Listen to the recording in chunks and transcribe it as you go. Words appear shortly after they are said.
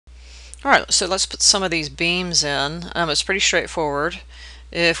Alright, so let's put some of these beams in. It's pretty straightforward.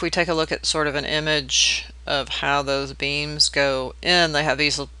 If we take a look at sort of an image of how those beams go in, they have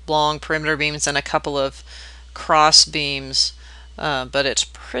these long perimeter beams and a couple of cross beams, but it's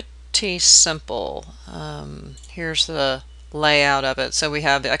pretty simple. Here's the layout of it. So we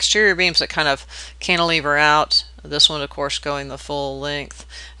have the exterior beams that kind of cantilever out, this one of course going the full length,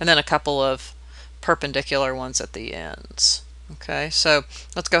 and then a couple of perpendicular ones at the ends. Okay, so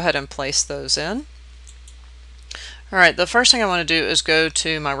let's go ahead and place those in. Alright, the first thing I want to do is go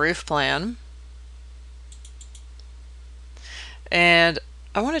to my roof plan, and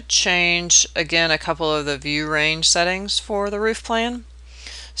I want to change again a couple of the view range settings for the roof plan.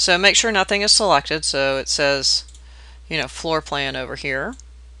 So make sure nothing is selected, so it says, floor plan over here.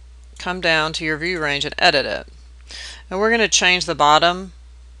 Come down to your view range and edit it. And we're going to change the bottom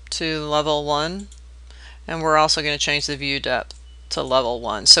to level 1, and we're also going to change the view depth to level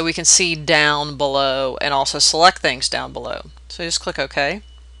 1 so we can see down below and also select things down below. So just click OK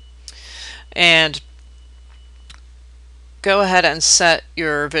and go ahead and set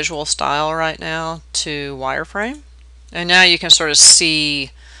your visual style right now to wireframe, and now you can sort of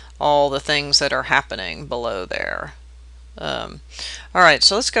see all the things that are happening below there. Alright,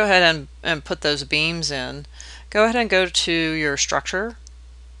 so let's go ahead and put those beams in. Go ahead and go to your structure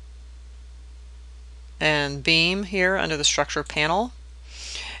and beam here under the structure panel,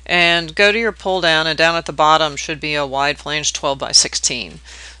 and go to your pull down, and down at the bottom should be a wide flange 12 by 16.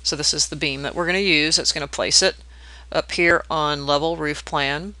 So this is the beam that we're going to use. It's going to place it up here on level roof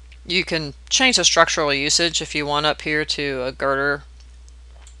plan. You can change the structural usage if you want up here to a girder.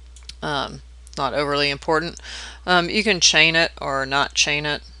 Not overly important. You can chain it or not chain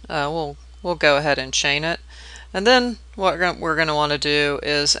it. We'll go ahead and chain it. And then what we're going to want to do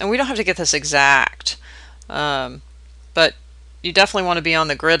is, and we don't have to get this exact, but you definitely want to be on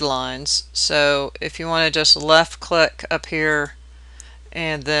the grid lines. So if you want to just left click up here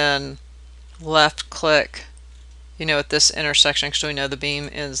and then left click, at this intersection, because we know the beam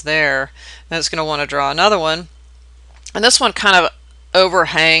is there, then it's going to want to draw another one. And this one kind of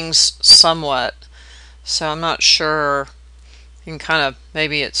overhangs somewhat, so I'm not sure. You can kind of,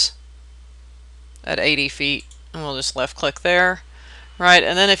 maybe it's at 80 feet, and we'll just left click there. Right,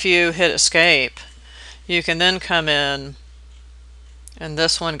 and then if you hit escape, you can then come in, and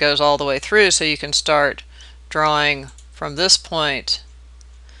this one goes all the way through, so you can start drawing from this point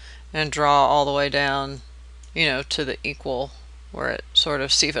and draw all the way down, to the equal, where it sort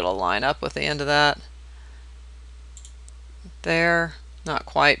of, see if it'll line up with the end of that. There, not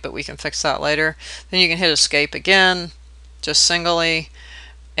quite, but we can fix that later. Then you can hit escape again, just singly,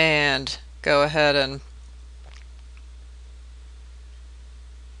 and go ahead and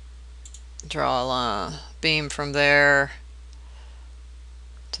draw a beam from there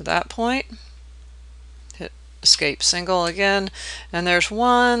to that point. Hit escape single again, and there's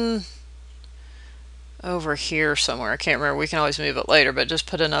one over here somewhere. I can't remember. We can always move it later, but just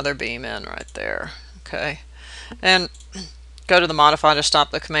put another beam in right there. Okay, and go to the modify to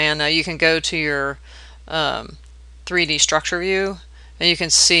stop the command. Now you can go to your 3D structure view, and you can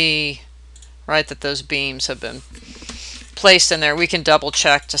see right that those beams have been placed in there. We can double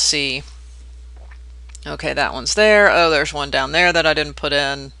check to see, okay, that one's there. Oh, there's one down there that I didn't put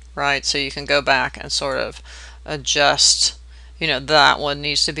in, right? So you can go back and sort of adjust, that one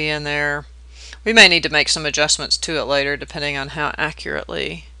needs to be in there. We may need to make some adjustments to it later depending on how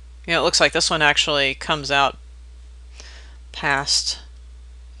accurately, it looks like this one actually comes out past,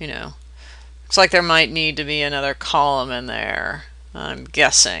 looks like there might need to be another column in there, I'm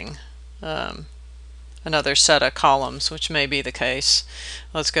guessing. Another set of columns, which may be the case.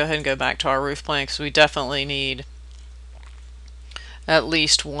 Let's go ahead and go back to our roof plan, because we definitely need at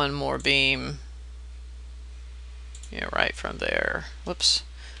least one more beam, right from there. Whoops,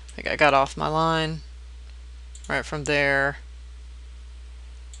 I think I got off my line. Right from there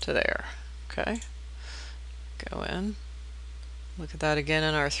to there. Okay, go in, look at that again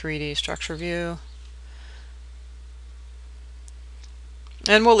in our 3D structure view,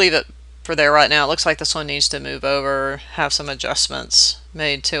 and we'll leave it for there right now. It looks like this one needs to move over, have some adjustments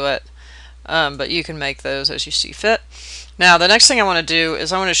made to it, but you can make those as you see fit. Now the next thing I want to do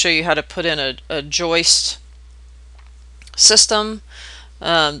is I want to show you how to put in a joist system.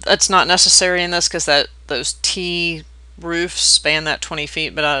 That's not necessary in this because those T roofs span that 20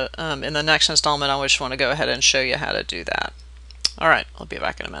 feet, but in the next installment I just want to go ahead and show you how to do that. Alright, I'll be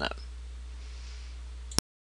back in a minute.